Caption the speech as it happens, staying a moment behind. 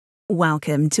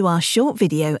Welcome to our short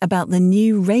video about the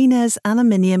new Reynaers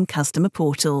Aluminium customer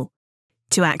portal.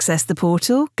 To access the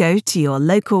portal, go to your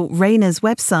local Reynaers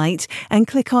website and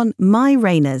click on My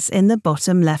Reynaers in the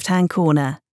bottom left-hand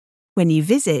corner. When you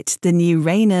visit the new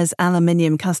Reynaers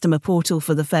Aluminium customer portal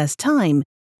for the first time,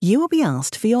 you will be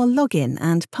asked for your login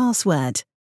and password.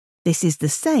 This is the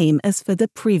same as for the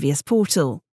previous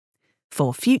portal.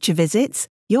 For future visits,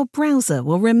 your browser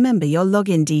will remember your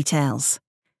login details.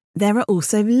 There are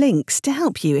also links to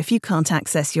help you if you can't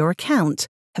access your account,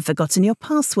 have forgotten your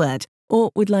password,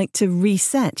 or would like to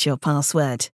reset your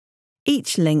password.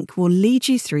 Each link will lead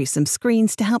you through some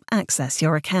screens to help access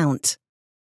your account.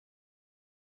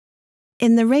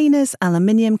 In the Reynaers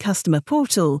Aluminium customer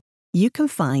portal, you can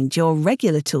find your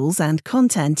regular tools and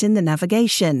content in the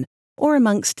navigation, or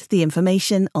amongst the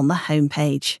information on the home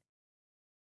page.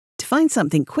 To find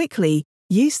something quickly,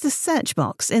 use the search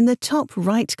box in the top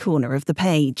right corner of the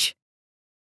page.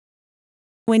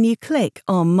 When you click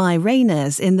on My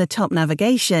Reynaers in the top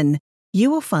navigation, you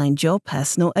will find your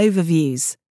personal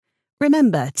overviews.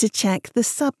 Remember to check the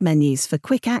sub-menus for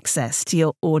quick access to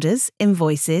your orders,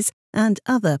 invoices, and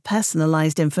other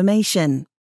personalised information.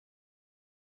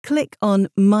 Click on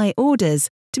My Orders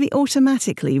to be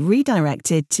automatically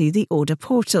redirected to the order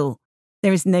portal.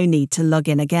 There is no need to log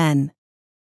in again.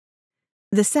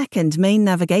 The second main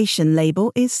navigation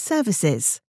label is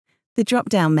Services. The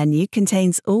drop-down menu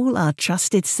contains all our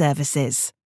trusted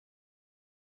services.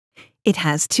 It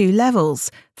has two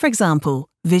levels, for example,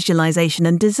 Visualization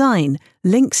and Design,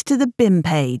 links to the BIM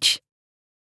page.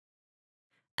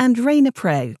 And Reynaers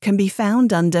Pro can be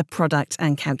found under Product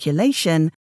and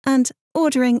Calculation and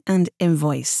Ordering and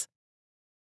Invoice.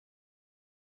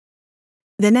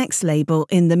 The next label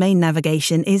in the main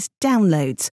navigation is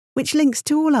Downloads, which links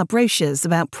to all our brochures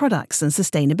about products and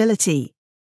sustainability.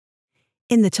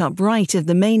 In the top right of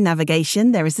the main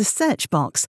navigation, there is a search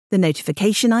box, the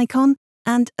notification icon,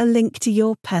 and a link to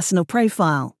your personal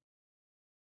profile.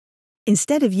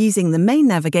 Instead of using the main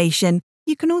navigation,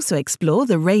 you can also explore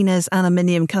the Reynaers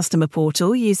Aluminium customer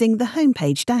portal using the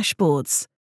homepage dashboards.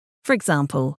 For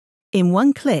example, in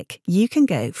one click, you can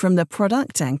go from the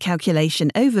Product and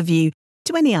Calculation overview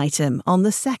to any item on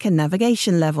the second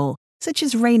navigation level, such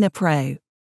as Reynaers Pro.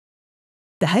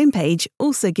 The homepage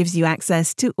also gives you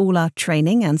access to all our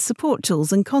training and support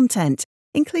tools and content,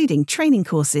 including training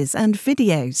courses and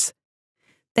videos.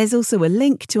 There's also a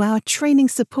link to our training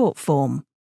support form.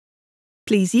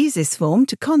 Please use this form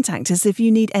to contact us if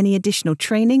you need any additional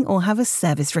training or have a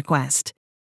service request.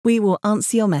 We will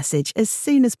answer your message as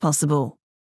soon as possible.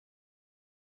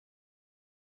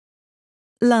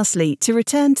 Lastly, to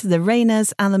return to the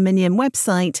Reynaers Aluminium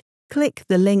website, click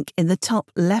the link in the top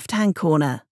left-hand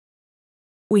corner.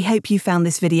 We hope you found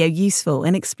this video useful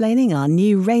in explaining our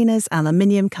new Reynaers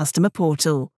Aluminium customer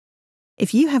portal.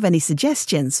 If you have any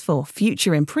suggestions for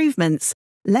future improvements,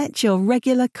 let your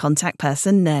regular contact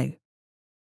person know.